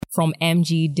From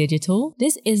MG Digital,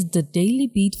 this is the Daily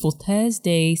Beat for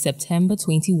Thursday, September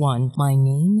 21. My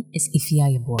name is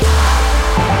Ifeanyi Yeboah.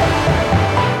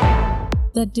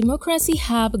 The Democracy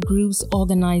Hub Group's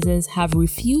organizers have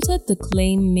refuted the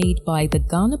claim made by the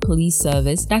Ghana Police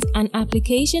Service that an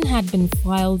application had been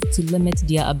filed to limit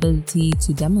their ability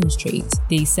to demonstrate.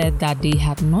 They said that they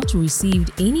had not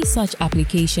received any such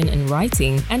application in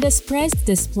writing and expressed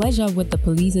displeasure with the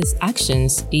police's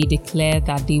actions. They declared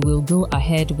that they will go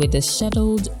ahead with the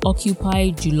scheduled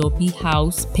Occupy Julobi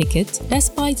House picket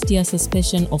despite their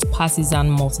suspicion of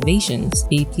partisan motivations.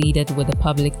 They pleaded with the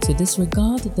public to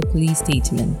disregard the police statement.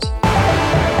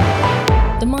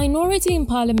 The minority in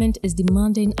parliament is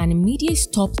demanding an immediate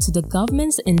stop to the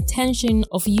government's intention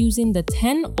of using the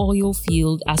 10 oil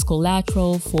field as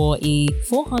collateral for a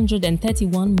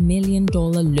 $431 million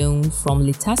loan from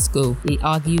Litasco. They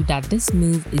argue that this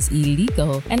move is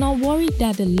illegal and are worried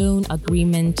that the loan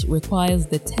agreement requires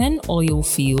the 10 oil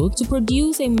field to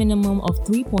produce a minimum of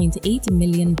 3.8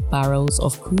 million barrels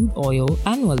of crude oil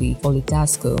annually for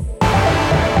Litasco.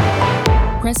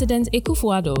 President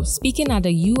Akufo-Addo, speaking at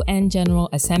the UN General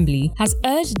Assembly, has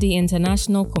urged the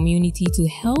international community to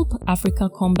help Africa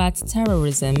combat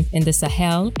terrorism in the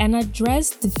Sahel and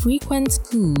address the frequent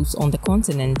coups on the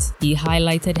continent. He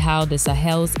highlighted how the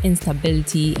Sahel's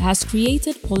instability has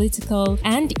created political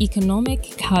and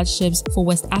economic hardships for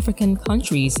West African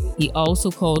countries. He also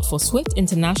called for swift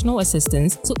international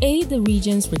assistance to aid the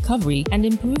region's recovery and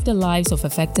improve the lives of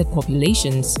affected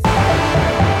populations.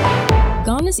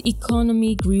 Ghana's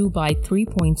economy grew by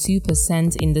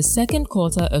 3.2% in the second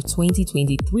quarter of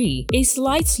 2023, a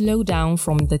slight slowdown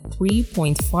from the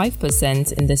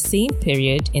 3.5% in the same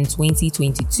period in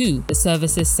 2022. The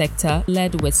services sector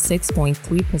led with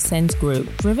 6.3%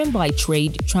 growth, driven by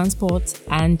trade, transport,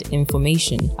 and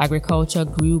information. Agriculture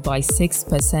grew by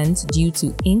 6% due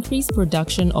to increased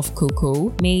production of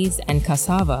cocoa, maize, and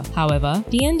cassava. However,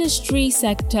 the industry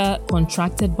sector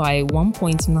contracted by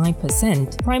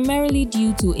 1.9%, primarily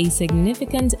due to a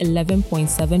significant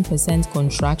 11.7%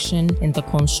 contraction in the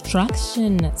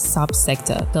construction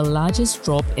subsector, the largest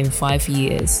drop in 5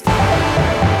 years.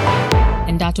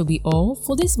 And that will be all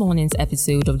for this morning's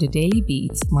episode of the Daily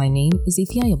Beat. My name is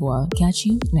Ifeanyi Yeboah. Catch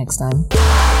you next time.